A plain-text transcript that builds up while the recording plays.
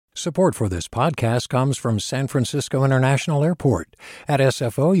Support for this podcast comes from San Francisco International Airport. At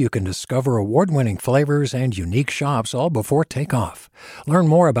SFO, you can discover award-winning flavors and unique shops all before takeoff. Learn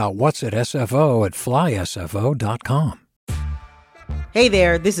more about what's at SFO at flysfo.com. Hey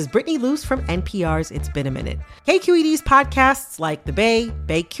there, this is Brittany Luce from NPR's It's Been a Minute. KQED's podcasts like The Bay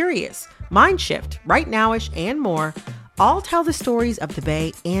Curious, Mindshift, Right Nowish, and more all tell the stories of the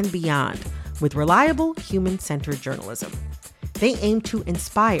Bay and beyond with reliable, human-centered journalism. They aim to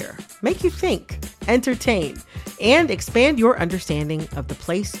inspire, make you think, entertain, and expand your understanding of the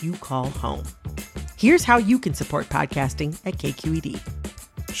place you call home. Here's how you can support podcasting at KQED.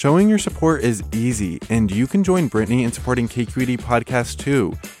 Showing your support is easy, and you can join Brittany in supporting KQED Podcast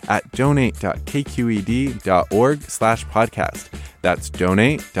too at donate.kqed.org/podcast. That's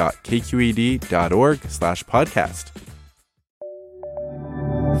donate.kqed.org/podcast.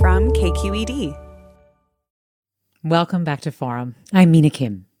 From KQED. Welcome back to Forum. I'm Mina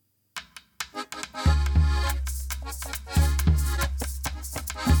Kim.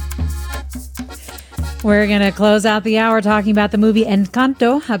 We're going to close out the hour talking about the movie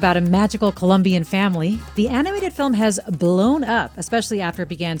Encanto, about a magical Colombian family. The animated film has blown up, especially after it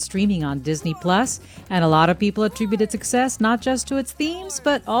began streaming on Disney+, and a lot of people attribute its success not just to its themes,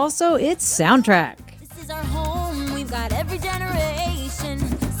 but also its soundtrack. This is our home, we've got every generation,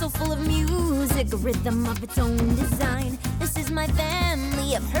 so full of music, a rhythm of its own design. This is my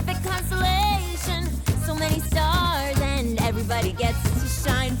family, a perfect constellation, so many stars and everybody gets to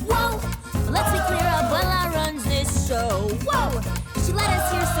shine. Whoa! Let's be clear, Abuela runs this show. Whoa! She let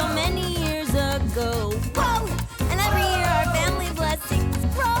us here so many years ago. Whoa! And every year our family blessings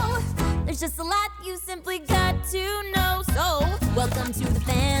grow. There's just a lot you simply got to know. So, welcome to the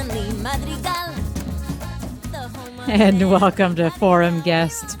family Madrigal. And welcome to Forum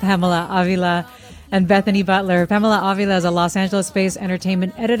guests Pamela Avila and Bethonie Butler. Pamela Avila is a Los Angeles-based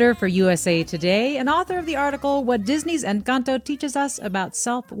entertainment editor for USA Today and author of the article, What Disney's Encanto Teaches Us About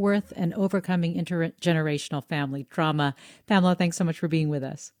Self-Worth and Overcoming Intergenerational Family Trauma. Pamela, thanks so much for being with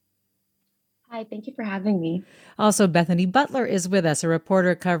us. Hi, thank you for having me. Also, Bethonie Butler is with us, a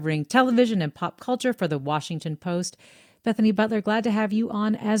reporter covering television and pop culture for The Washington Post. Bethonie Butler, glad to have you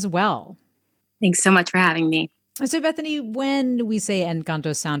on as well. Thanks so much for having me. So, Bethonie, when we say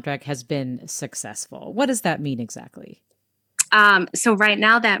Encanto's soundtrack has been successful, what does that mean exactly? So right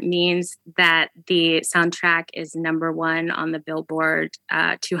now that means that the soundtrack is #1 on the Billboard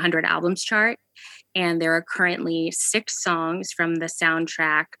 200 albums chart. And there are currently 6 songs from the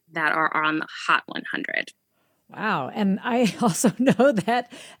soundtrack that are on the Hot 100. Wow. And I also know that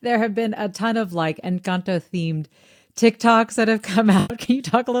there have been a ton of Encanto-themed TikToks that have come out. Can you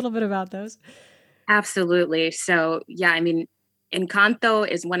talk a little bit about those? Absolutely. So, yeah, I mean, Encanto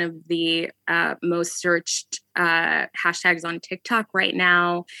is one of the most searched hashtags on TikTok right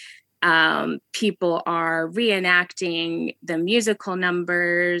now. People are reenacting the musical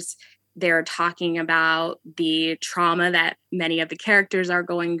numbers. They're talking about the trauma that many of the characters are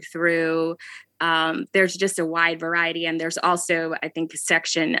going through. There's just a wide variety. And there's also, I think, a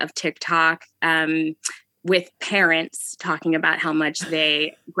section of TikTok with parents talking about how much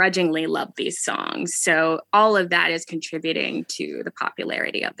they grudgingly love these songs. So all of that is contributing to the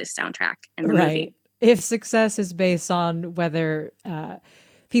popularity of this soundtrack and the movie. If success is based on whether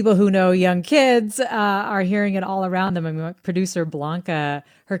people who know young kids are hearing it all around them. I mean, producer Blanca,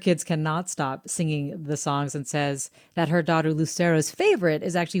 her kids cannot stop singing the songs and says that her daughter Lucero's favorite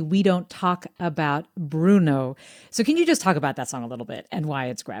is actually We Don't Talk About Bruno. So can you just talk about that song a little bit and why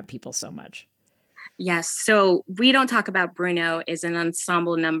it's grabbed people so much? Yes. So We Don't Talk About Bruno is an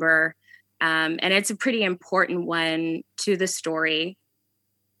ensemble number, and it's a pretty important one to the story.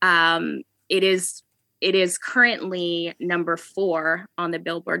 It is currently #4 on the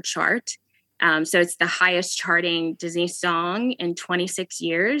Billboard chart. So it's the highest charting Disney song in 26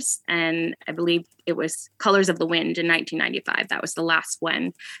 years. And I believe it was Colors of the Wind in 1995. That was the last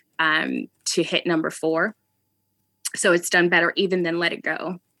one to hit #4. So it's done better even than Let It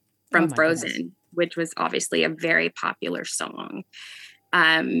Go from Frozen. Goodness. Which was obviously a very popular song.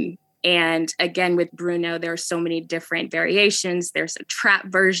 And again, with Bruno, there are so many different variations. There's a trap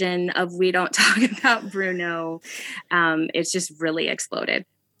version of We Don't Talk About Bruno. It's just really exploded.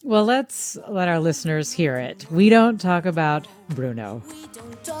 Well, let's let our listeners hear it. We Don't Talk About Bruno. We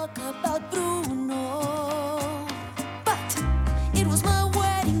don't talk about Bruno, but it was my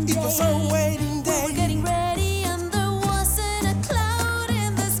wedding day. It was our wedding day. We were getting ready and there wasn't a cloud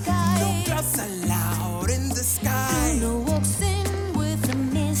in the sky. No clouds allowed in the sky. Bruno walks in with a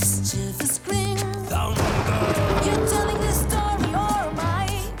mischievous grin. Thunder. You're telling this story or am I?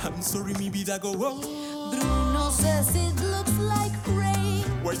 I'm sorry, maybe that go wrong. Bruno says it looks like rain.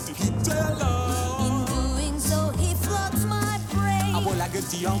 way to keep the love. In doing so, he floods my brain. I will like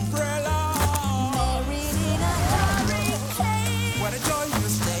the umbrella. Buried in a hurricane. What a joy to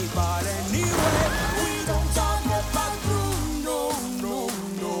stay, but anyway, we don't talk about Bruno, no,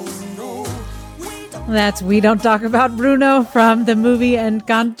 no, no. We don't. That's We Don't Talk About Bruno from the movie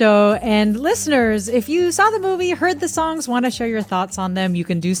Encanto. And listeners, if you saw the movie, heard the songs, want to share your thoughts on them, you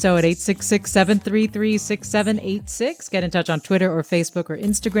can do so at 866-733-6786. Get in touch on Twitter or Facebook or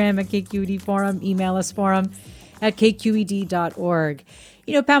Instagram at KQED Forum. Email us forum@kqed.org.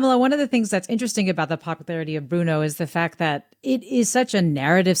 You know, Pamela, one of the things that's interesting about the popularity of Bruno is the fact that it is such a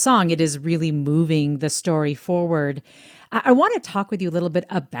narrative song. It is really moving the story forward. I want to talk with you a little bit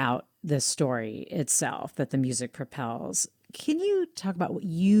about the story itself that the music propels. Can you talk about what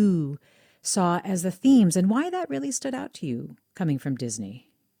you saw as the themes and why that really stood out to you coming from Disney?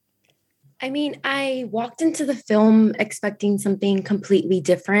 I mean, I walked into the film expecting something completely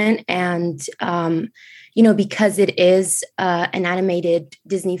different. And, because it is an animated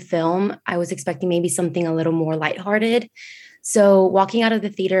Disney film, I was expecting maybe something a little more lighthearted. So walking out of the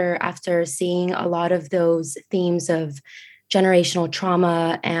theater after seeing a lot of those themes of generational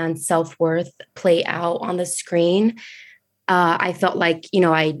trauma and self-worth play out on the screen, I felt like,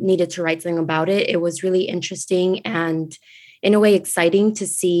 I needed to write something about it. It was really interesting and in a way exciting to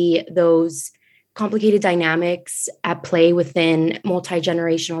see those complicated dynamics at play within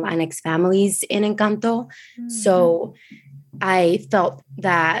multi-generational Latinx families in Encanto. Mm-hmm. So I felt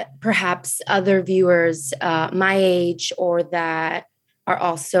that perhaps other viewers my age or that are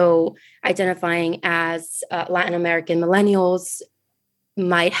also identifying as Latin American millennials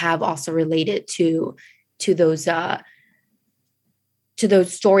might have also related to those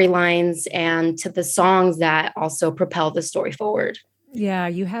storylines and to the songs that also propel the story forward. Yeah,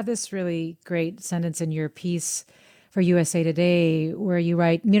 you have this really great sentence in your piece for USA Today where you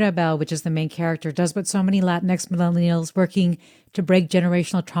write, Mirabel, which is the main character, does what so many Latinx millennials working to break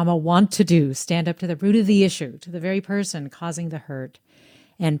generational trauma want to do, stand up to the root of the issue, to the very person causing the hurt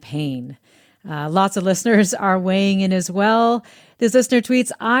and pain. Lots of listeners are weighing in as well. This listener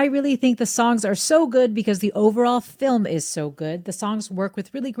tweets, I really think the songs are so good because the overall film is so good. The songs work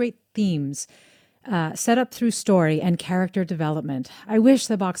with really great themes, set up through story and character development. I wish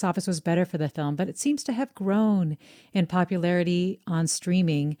the box office was better for the film, but it seems to have grown in popularity on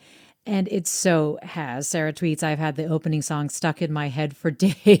streaming. And it so has. Sarah tweets, I've had the opening song stuck in my head for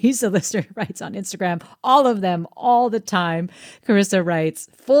days. A listener writes on Instagram, all of them, all the time. Carissa writes,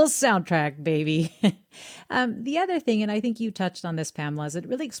 full soundtrack, baby. The other thing, and I think you touched on this, Pamela, is it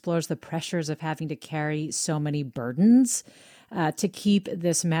really explores the pressures of having to carry so many burdens to keep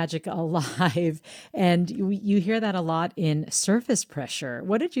this magic alive. And you hear that a lot in Surface Pressure.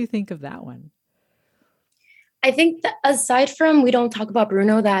 What did you think of that one? I think that aside from We Don't Talk About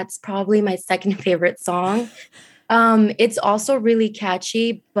Bruno, that's probably my second favorite song. It's also really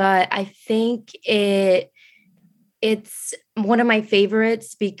catchy, but I think it's one of my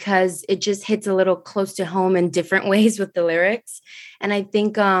favorites because it just hits a little close to home in different ways with the lyrics. And I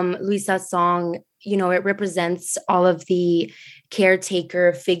think Luisa's song, it represents all of the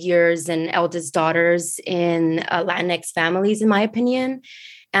caretaker figures and eldest daughters in Latinx families, in my opinion.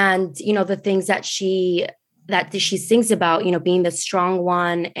 And, the things that she sings about, being the strong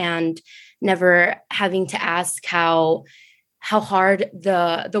one and never having to ask how hard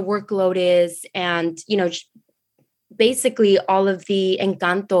the workload is. And, basically all of the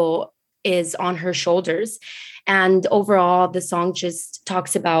encanto is on her shoulders. And overall, the song just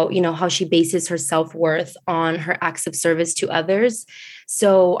talks about, how she bases her self-worth on her acts of service to others.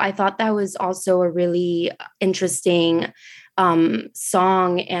 So I thought that was also a really interesting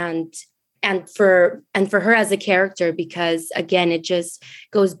song and for her as a character, because again, it just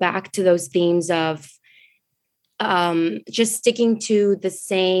goes back to those themes of just sticking to the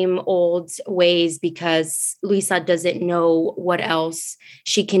same old ways because Luisa doesn't know what else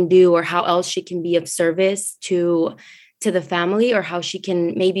she can do or how else she can be of service to the family, or how she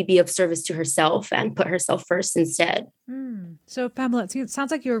can maybe be of service to herself and put herself first instead. So Pamela, it sounds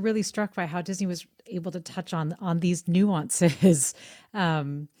like you were really struck by how Disney was able to touch on these nuances.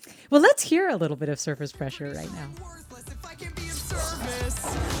 Well, let's hear a little bit of Surface Pressure right now.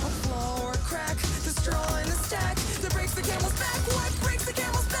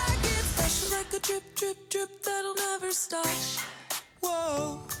 Drip, drip, that'll never stop.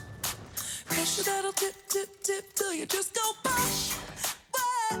 Whoa. Pressure that'll dip, dip, dip till you just go pop.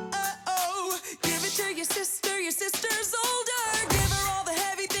 Whoa. Give it to your sister's older. Give her all the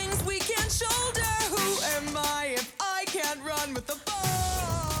heavy things we can't shoulder. Who am I if I can't run with the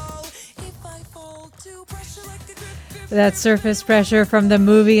ball? If I fall to pressure like a drip, drip, That Surface Pressure from the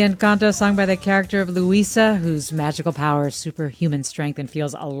movie Encanto, sung by the character of Luisa, whose magical power is superhuman strength and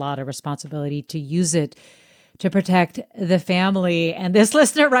feels a lot of responsibility to use it to protect the family. And this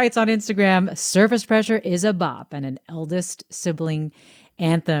listener writes on Instagram, Surface Pressure is a bop and an eldest sibling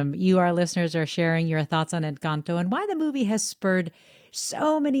anthem. You, our listeners, are sharing your thoughts on Encanto and why the movie has spurred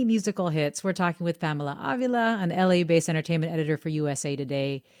so many musical hits. We're talking with Pamela Avila, an LA-based entertainment editor for USA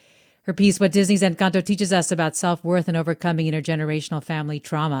Today. Her piece, What Disney's Encanto Teaches Us About Self-Worth and Overcoming Intergenerational Family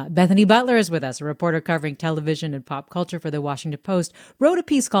Trauma. Bethonie Butler is with us, a reporter covering television and pop culture for The Washington Post, wrote a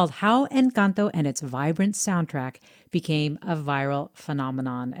piece called How Encanto and Its Vibrant Soundtrack Became a Viral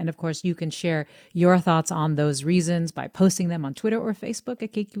Phenomenon. And of course, you can share your thoughts on those reasons by posting them on Twitter or Facebook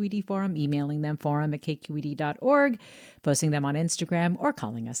at KQED Forum, emailing them forum@kqed.org, posting them on Instagram, or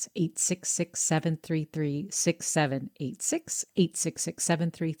calling us 866-733-6786,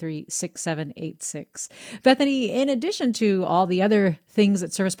 866-733-6786. Bethonie, in addition to all the other things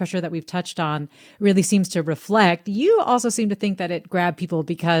that Surface Pressure that we've touched on really seems to reflect, you also seem to think that it grabbed people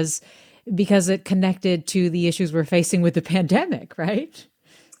because it connected to the issues we're facing with the pandemic, right?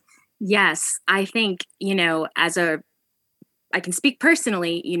 Yes, I think, I can speak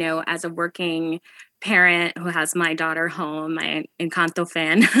personally, as a working parent who has my daughter home, my Encanto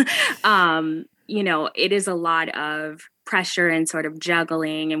fan, it is a lot of pressure and sort of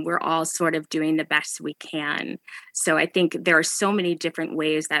juggling, and we're all sort of doing the best we can. So I think there are so many different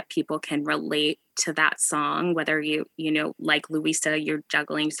ways that people can relate to that song, whether you like Luisa, you're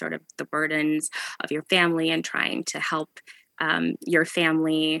juggling sort of the burdens of your family and trying to help your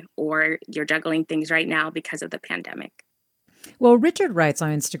family, or you're juggling things right now because of the pandemic. Well, Richard writes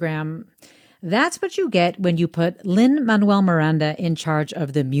on Instagram, that's what you get when you put Lin-Manuel Miranda in charge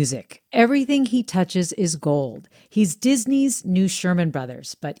of the music. Everything he touches is gold. He's Disney's new Sherman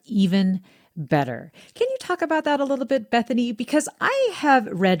Brothers, but even better. Can you talk about that a little bit, Bethonie? Because I have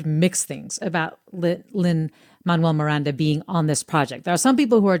read mixed things about Lin-Manuel Miranda being on this project. There are some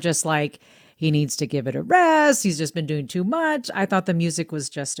people who are just like, he needs to give it a rest. He's just been doing too much. I thought the music was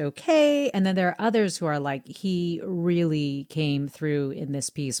just okay. And then there are others who are like, he really came through in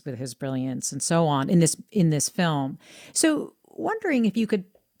this piece with his brilliance and so on in this film. So wondering if you could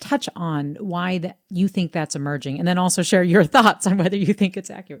touch on why you think that's emerging, and then also share your thoughts on whether you think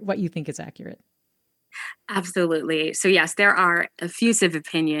it's accurate, what you think is accurate. Absolutely. So yes, there are effusive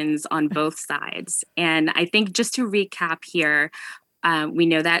opinions on both sides. And I think just to recap here, we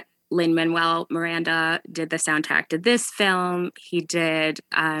know that Lin-Manuel Miranda did the soundtrack to this film. He did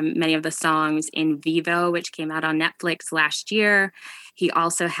many of the songs in Vivo, which came out on Netflix last year. He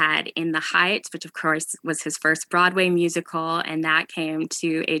also had In the Heights, which of course was his first Broadway musical, and that came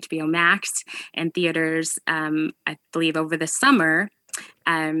to HBO Max and theaters, I believe, over the summer.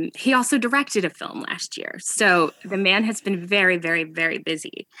 He also directed a film last year. So the man has been very, very, very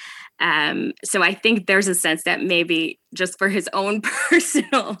busy. So I think there's a sense that maybe just for his own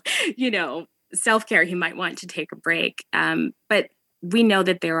personal, self-care, he might want to take a break. But we know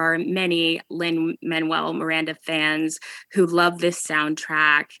that there are many Lin-Manuel Miranda fans who love this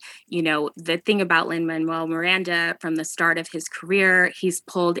soundtrack. The thing about Lin-Manuel Miranda from the start of his career, he's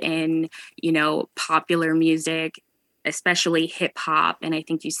pulled in, popular music, especially hip hop. And I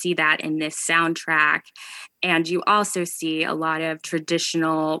think you see that in this soundtrack. And you also see a lot of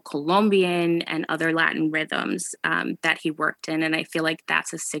traditional Colombian and other Latin rhythms that he worked in. And I feel like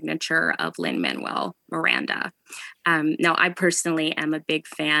that's a signature of Lin-Manuel Miranda. Now, I personally am a big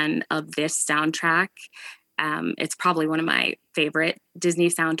fan of this soundtrack. It's probably one of my favorite Disney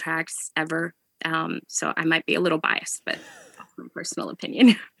soundtracks ever. So I might be a little biased, but that's my personal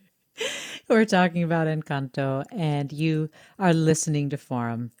opinion. We're talking about Encanto, and you are listening to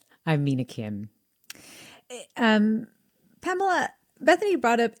Forum. I'm Mina Kim. Pamela, Bethonie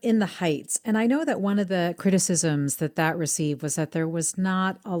brought up In the Heights, and I know that one of the criticisms that received was that there was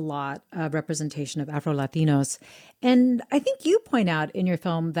not a lot of representation of Afro-Latinos. And I think you point out in your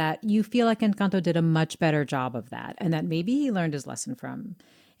film that you feel like Encanto did a much better job of that, and that maybe he learned his lesson from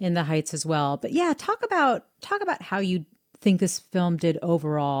In the Heights as well. But yeah, talk about how you think this film did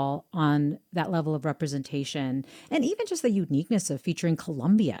overall on that level of representation, and even just the uniqueness of featuring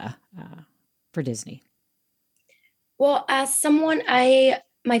Colombia for Disney. Well, as someone,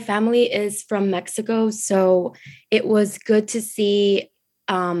 my family is from Mexico, so it was good to see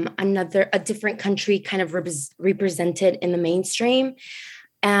a different country kind of represented in the mainstream.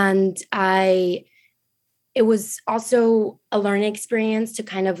 And it was also a learning experience to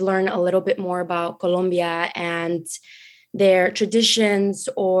kind of learn a little bit more about Colombia and their traditions,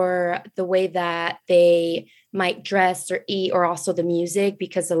 or the way that they might dress or eat, or also the music,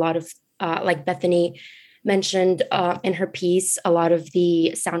 because a lot of, like Bethonie mentioned in her piece, a lot of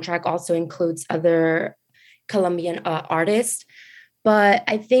the soundtrack also includes other Colombian artists. But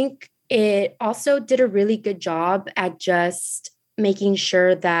I think it also did a really good job at just making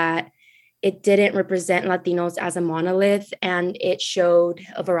sure that it didn't represent Latinos as a monolith, and it showed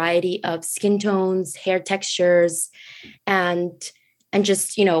a variety of skin tones, hair textures, and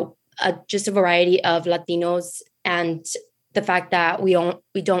just, just a variety of Latinos, and the fact that we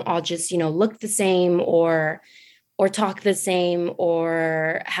don't all just, look the same or talk the same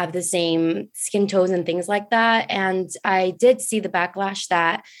or have the same skin tones and things like that. And I did see the backlash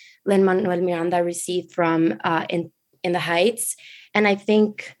that Lin-Manuel Miranda received from in the Heights. And I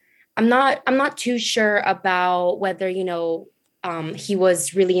think I'm not too sure about whether, he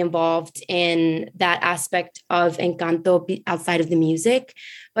was really involved in that aspect of Encanto outside of the music,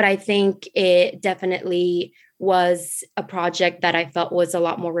 but I think it definitely was a project that I felt was a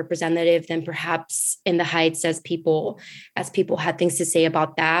lot more representative than perhaps In the Heights, as people had things to say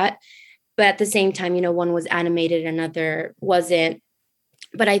about that. But at the same time, one was animated, another wasn't.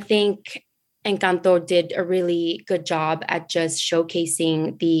 But I think Encanto did a really good job at just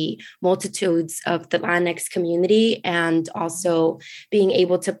showcasing the multitudes of the Latinx community, and also being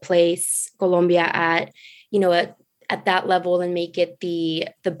able to place Colombia at that level and make it the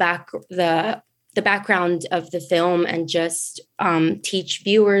background of the film, and just teach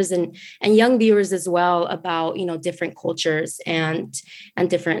viewers and young viewers as well about different cultures and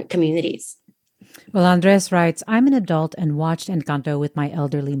different communities. Well, Andres writes, I'm an adult and watched Encanto with my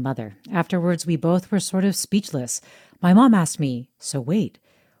elderly mother. Afterwards, we both were sort of speechless. My mom asked me, so wait,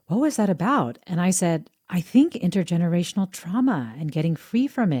 what was that about? And I said, I think intergenerational trauma and getting free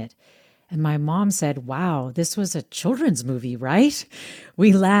from it. And my mom said, wow, this was a children's movie, right?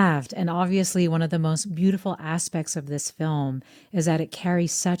 We laughed. And obviously, one of the most beautiful aspects of this film is that it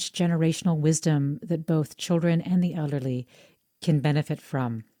carries such generational wisdom that both children and the elderly can benefit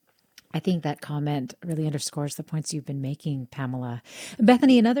from. I think that comment really underscores the points you've been making, Pamela.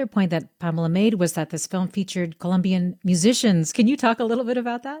 Bethonie, another point that Pamela made was that this film featured Colombian musicians. Can you talk a little bit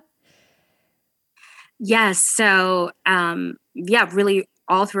about that? Yes. So, really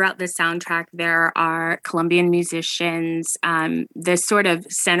all throughout the soundtrack, there are Colombian musicians. This sort of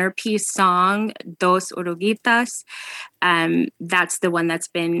centerpiece song, Dos Oruguitas, that's the one that's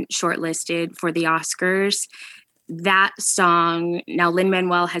been shortlisted for the Oscars. That song, now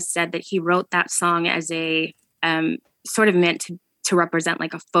Lin-Manuel has said that he wrote that song as a sort of meant to represent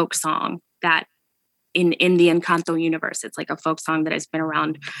like a folk song that in the Encanto universe, it's like a folk song that has been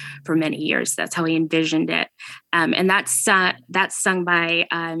around for many years. That's how he envisioned it. And that's sung by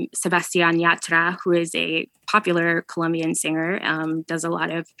Sebastián Yatra, who is a popular Colombian singer, does a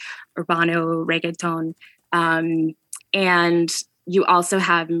lot of urbano reggaeton. And you also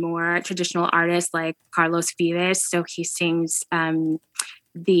have more traditional artists like Carlos Vives. So he sings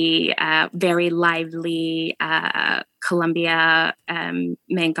the very lively Colombia Me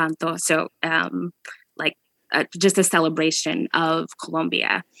Encanto. So just a celebration of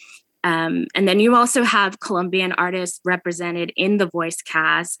Colombia. And then you also have Colombian artists represented in the voice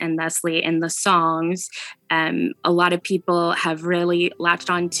cast and thusly in the songs. A lot of people have really latched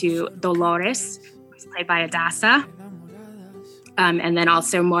on to Dolores, who's played by Adasa. And then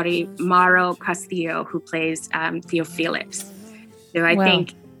also Mauro Castillo, who plays Theo Felix. So I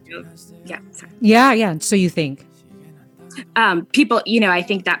think, yeah. Sorry. Yeah. So you think? People, I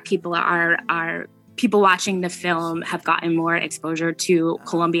think that people people watching the film have gotten more exposure to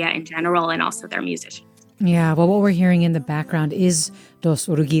Colombia in general and also their musicians. Yeah, well, what we're hearing in the background is Dos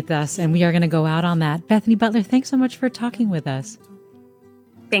Oruguitas, and we are going to go out on that. Bethonie Butler, thanks so much for talking with us.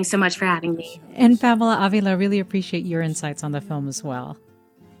 Thanks so much for having me. And Pamela Avila, really appreciate your insights on the film as well.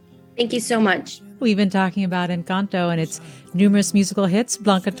 Thank you so much. We've been talking about Encanto and its numerous musical hits.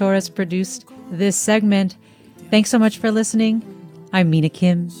 Blanca Torres produced this segment. Thanks so much for listening. I'm Mina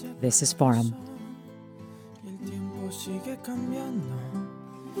Kim. This is Forum.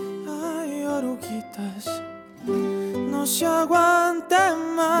 No se aguante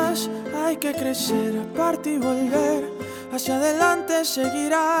más, hay que crecer, aparte y volver. Hacia adelante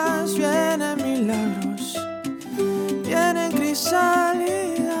seguirás, vienen milagros, vienen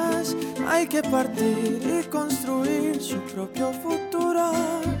crisálidas. Hay que partir y construir su propio futuro.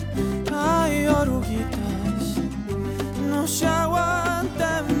 Hay oruguitas, no se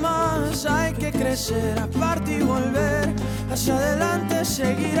aguante más, hay que crecer, aparte y volver. Hacia adelante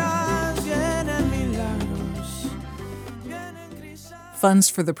seguirás, vienen milagros, vienen crisálidas. Funds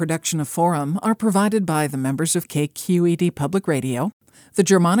for the production of Forum are provided by the members of KQED Public Radio, the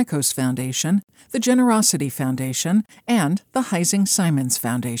Germanicos Foundation, the Generosity Foundation, and the Heising Simons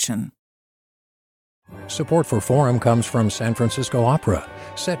Foundation. Support for Forum comes from San Francisco Opera.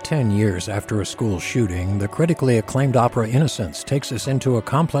 Set 10 years after a school shooting, the critically acclaimed opera Innocence takes us into a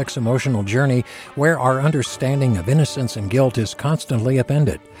complex emotional journey where our understanding of innocence and guilt is constantly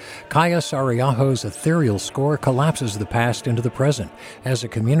upended. Kaya Sariaho's ethereal score collapses the past into the present as a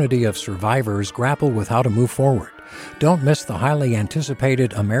community of survivors grapple with how to move forward. Don't miss the highly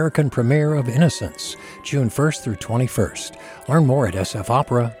anticipated American premiere of Innocence, June 1st through 21st. Learn more at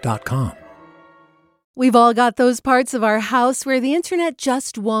sfopera.com. We've all got those parts of our house where the internet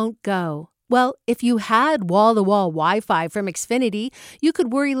just won't go. Well, if you had wall-to-wall Wi-Fi from Xfinity, you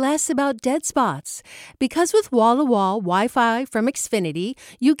could worry less about dead spots. Because with wall-to-wall Wi-Fi from Xfinity,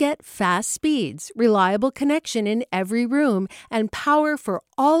 you get fast speeds, reliable connection in every room, and power for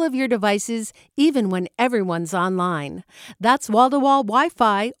all of your devices, even when everyone's online. That's wall-to-wall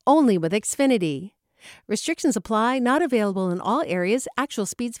Wi-Fi only with Xfinity. Restrictions apply, not available in all areas. Actual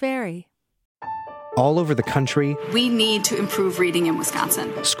speeds vary. All over the country, we need to improve reading in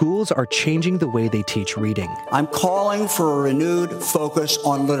Wisconsin. Schools are changing the way they teach reading. I'm calling for a renewed focus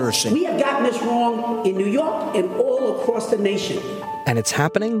on literacy. We have gotten this wrong in New York and all across the nation. And it's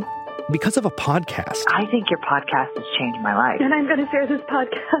happening because of a podcast. I think your podcast has changed my life. And I'm going to share this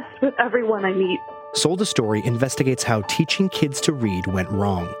podcast with everyone I meet. Sold a Story investigates how teaching kids to read went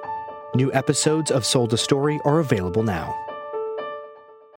wrong. New episodes of Sold a Story are available now.